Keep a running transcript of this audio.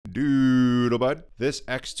Doodlebud. This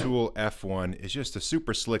xTool F1 is just a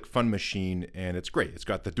super slick, fun machine, and it's great. It's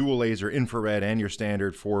got the dual laser infrared and your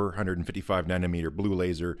standard 455 nanometer blue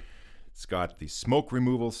laser. It's got the smoke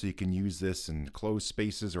removal, so you can use this in closed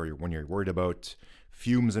spaces or when you're worried about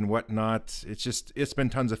fumes and whatnot. It's been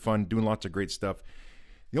tons of fun, doing lots of great stuff.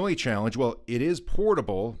 The only challenge, well, it is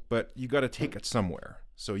portable, but you got to take it somewhere.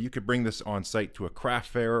 So you could bring this on site to a craft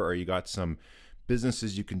fair, or you got some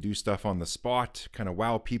businesses you can do stuff on the spot, kind of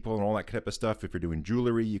wow people and all that type of stuff. If you're doing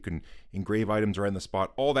jewelry, you can engrave items right on the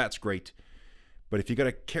spot. All that's great. But if you got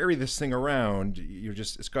to carry this thing around,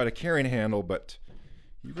 it's got a carrying handle, but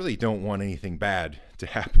you really don't want anything bad to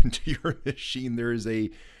happen to your machine. There is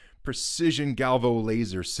a precision galvo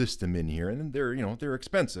laser system in here, and they're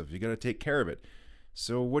expensive. You got to take care of it.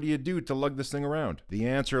 So what do you do to lug this thing around? The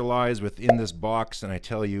answer lies within this box, and I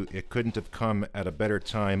tell you, it couldn't have come at a better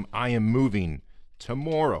time. I am moving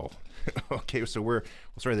tomorrow. Okay, so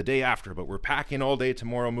the day after, but we're packing all day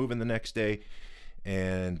tomorrow, moving the next day.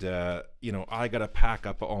 And, I got to pack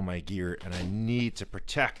up all my gear, and I need to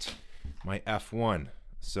protect my F1.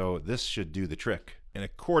 So this should do the trick. And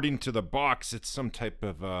according to the box, it's some type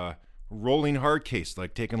of rolling hard case,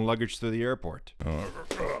 like taking luggage to the airport.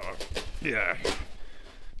 Yeah.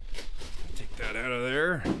 Take that out of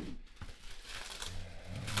there.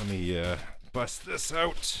 Let me bust this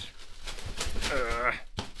out.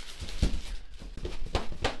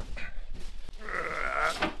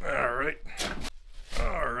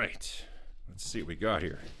 All right. Let's see what we got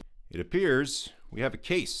here. It appears we have a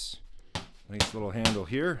case. Nice little handle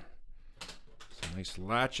here. Some nice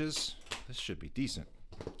latches. This should be decent.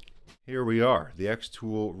 Here we are, the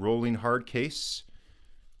xTool rolling hard case,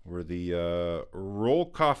 or the roll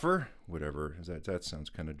coffer, whatever. That sounds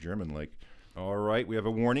kind of German-like. All right, we have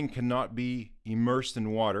a warning: cannot be immersed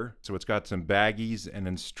in water. So it's got some baggies and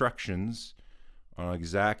instructions on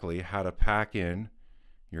exactly how to pack in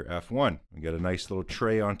your F1. We got a nice little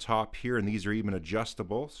tray on top here, and these are even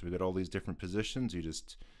adjustable. So we got all these different positions. You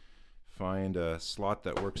just find a slot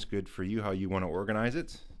that works good for you, how you want to organize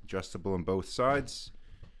it. Adjustable on both sides.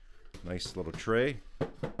 Nice little tray.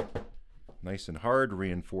 Nice and hard,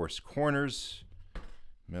 reinforced corners.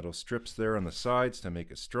 Metal strips there on the sides to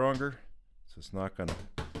make it stronger, so it's not going to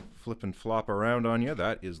flip and flop around on you.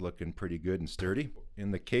 That is looking pretty good and sturdy.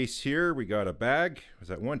 In the case here, we got a bag. Was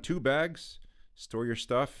that one? 2 bags. Store your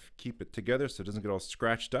stuff, keep it together so it doesn't get all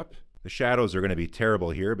scratched up. The shadows are going to be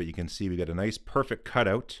terrible here, but you can see we got a nice perfect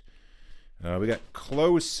cutout. We got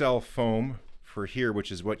closed cell foam for here,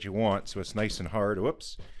 which is what you want, so it's nice and hard.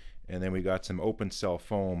 Whoops. And then we got some open cell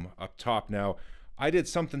foam up top. Now, I did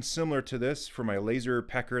something similar to this for my laser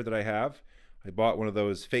pecker that I have. I bought one of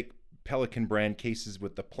those fake Pelican brand cases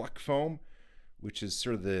with the pluck foam, which is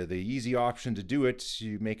sort of the easy option to do it.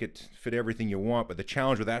 You make it fit everything you want, but the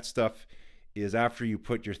challenge with that stuff is after you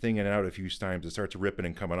put your thing in and out a few times, it starts ripping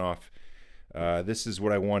and coming off. This is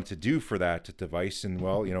what I wanted to do for that device, and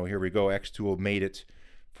well, here we go. xTool made it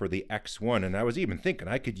for the X1, and I was even thinking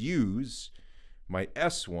I could use my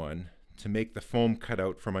S1 to make the foam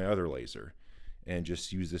cutout for my other laser and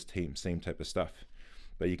just use this same type of stuff.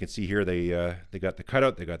 But you can see here they got the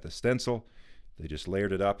cutout, they got the stencil, they just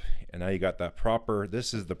layered it up, and now you got that proper,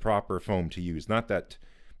 this is the proper foam to use, not that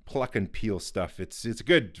pluck and peel stuff. It's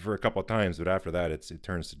good for a couple of times, but after that it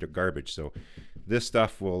turns to garbage. So this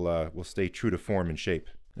stuff will stay true to form and shape.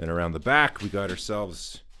 And around the back we got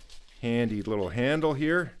ourselves handy little handle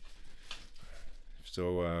here.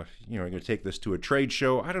 So, you're going to take this to a trade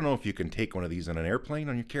show. I don't know if you can take one of these on an airplane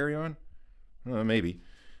on your carry-on. Maybe.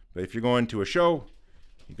 But if you're going to a show,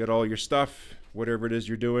 you got all your stuff, whatever it is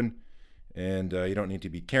you're doing, and you don't need to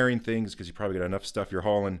be carrying things because you probably got enough stuff you're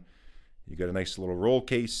hauling. You got a nice little roll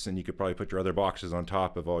case, and you could probably put your other boxes on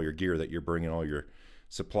top of all your gear that you're bringing, all your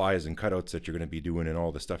supplies and cutouts that you're going to be doing, and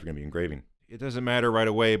all the stuff you're going to be engraving. It doesn't matter right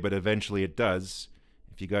away, but eventually it does,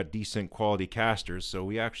 if you got decent quality casters. So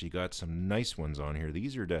we actually got some nice ones on here.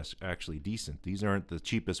 These are actually decent. These aren't the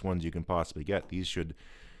cheapest ones you can possibly get. These should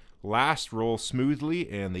last, roll smoothly,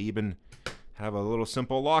 and they even have a little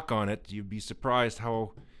simple lock on it. You'd be surprised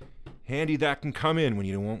how handy that can come in when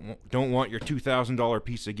you don't want your $2,000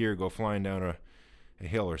 piece of gear go flying down a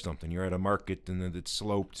hill or something. You're at a market and then it's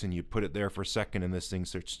sloped and you put it there for a second and this thing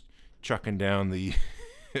starts chucking down the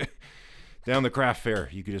down the craft fair.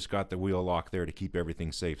 You just got the wheel lock there to keep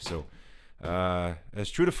everything safe. So as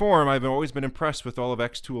true to form, I've always been impressed with all of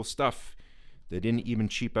xTool stuff. They didn't even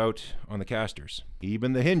cheap out on the casters.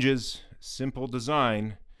 Even the hinges, simple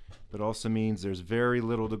design, but also means there's very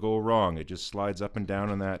little to go wrong. It just slides up and down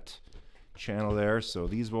on that channel there. So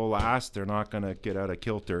these will last. They're not going to get out of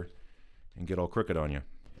kilter and get all crooked on you.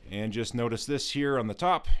 And just notice this here on the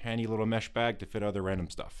top, handy little mesh bag to fit other random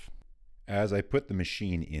stuff. As I put the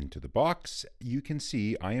machine into the box, you can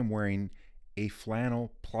see I am wearing a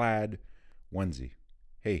flannel plaid onesie.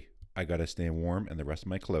 Hey, I gotta stay warm and the rest of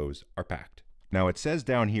my clothes are packed. Now it says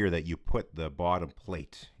down here that you put the bottom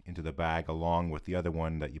plate into the bag along with the other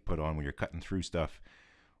one that you put on when you're cutting through stuff.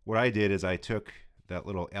 What I did is I took that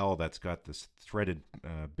little L that's got this threaded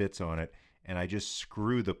bits on it, and I just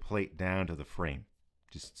screw the plate down to the frame.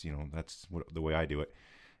 Just, you know, that's the way I do it.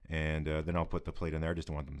 And then I'll put the plate in there. I just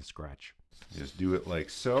don't want them to scratch. Just do it like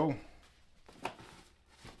so.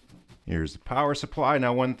 Here's the power supply.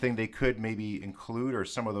 Now one thing they could maybe include are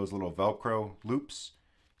some of those little Velcro loops.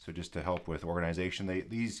 So just to help with organization,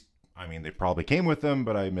 I mean, they probably came with them,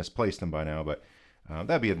 but I misplaced them by now. But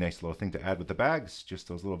that'd be a nice little thing to add with the bags. Just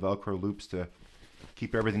those little Velcro loops to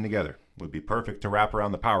keep everything together. Would be perfect to wrap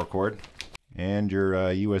around the power cord and your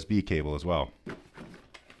USB cable as well.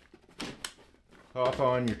 Off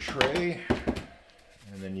on your tray,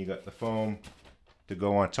 and then you got the foam to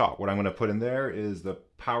go on top. What I'm going to put in there is the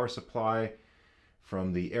power supply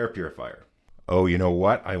from the air purifier. Oh, you know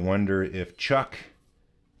what? I wonder if Chuck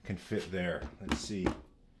can fit there. Let's see.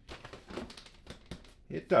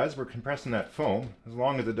 It does. We're compressing that foam. As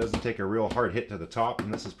long as it doesn't take a real hard hit to the top,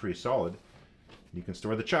 and this is pretty solid, you can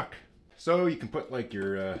store the Chuck. So you can put like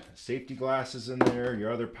your safety glasses in there,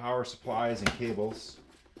 your other power supplies and cables.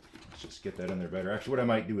 Let's just get that in there better. Actually, what I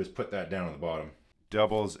might do is put that down on the bottom.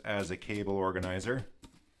 Doubles as a cable organizer.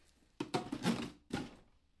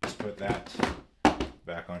 Just put that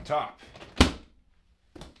back on top.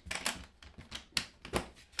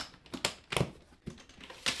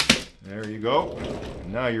 There you go.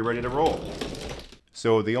 And now you're ready to roll.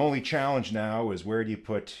 So the only challenge now is where do you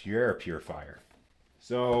put your air purifier?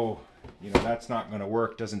 So, you know, that's not going to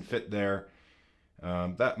work, doesn't fit there.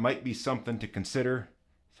 That might be something to consider.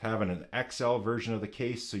 Having an XL version of the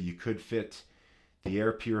case so you could fit the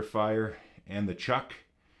air purifier and the Chuck.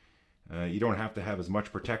 You don't have to have as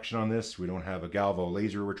much protection on this. We don't have a galvo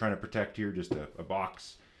laser we're trying to protect here, just a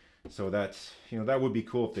box. So that's, you know, that would be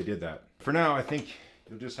cool if they did that. For now, I think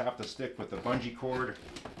you'll just have to stick with the bungee cord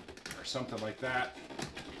or something like that.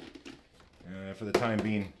 For the time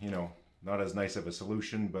being, you know, not as nice of a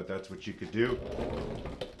solution, but that's what you could do.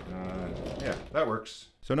 Yeah, that works.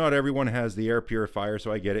 So not everyone has the air purifier,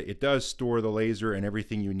 so I get it. It does store the laser and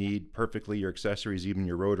everything you need perfectly, your accessories, even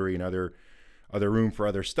your rotary and other room for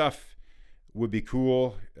other stuff. Would be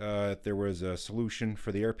cool if there was a solution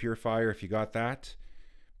for the air purifier, if you got that.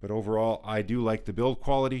 But overall, I do like the build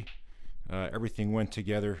quality. Everything went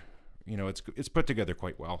together. You know, it's put together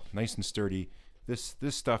quite well. Nice and sturdy. This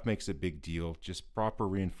stuff makes a big deal. Just proper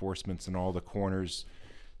reinforcements in all the corners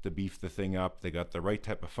to beef the thing up. They got the right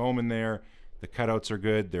type of foam in there. The cutouts are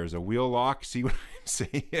good. There's a wheel lock. See what I'm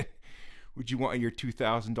saying? Would you want your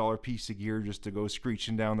 $2,000 piece of gear just to go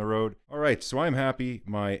screeching down the road? All right, so I'm happy.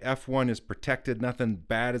 My F1 is protected. Nothing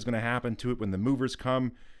bad is going to happen to it when the movers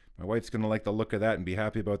come. My wife's going to like the look of that and be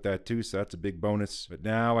happy about that too, so that's a big bonus. But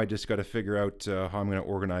now I just got to figure out how I'm going to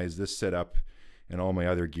organize this setup and all my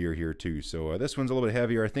other gear here too. So this one's a little bit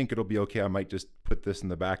heavier. I think it'll be okay. I might just put this in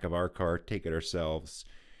the back of our car, take it ourselves,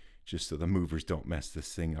 just so the movers don't mess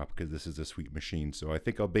this thing up, because this is a sweet machine. So I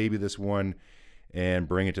think I'll baby this one and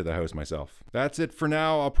bring it to the house myself. That's it for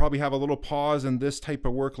now. I'll probably have a little pause in this type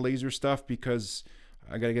of work laser stuff because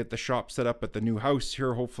I gotta get the shop set up at the new house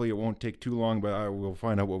here. Hopefully it won't take too long, but I will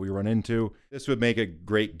find out what we run into. This would make a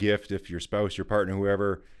great gift if your spouse, your partner,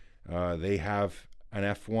 whoever, they have an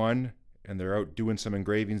F1 and they're out doing some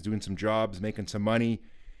engravings, doing some jobs, making some money.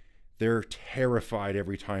 They're terrified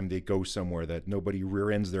every time they go somewhere that nobody rear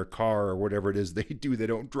ends their car or whatever it is they do. They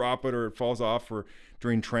don't drop it or it falls off, or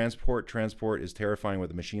during transport. Transport is terrifying with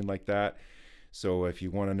a machine like that. So if you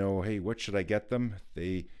want to know, hey, what should I get them?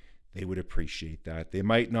 They would appreciate that. They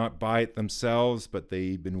might not buy it themselves, but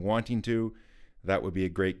they've been wanting to. That would be a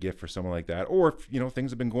great gift for someone like that. Or if, you know, things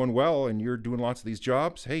have been going well and you're doing lots of these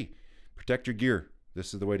jobs, hey, protect your gear.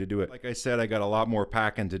 This is the way to do it. Like I said, I got a lot more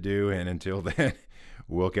packing to do, and until then,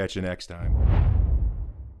 we'll catch you next time.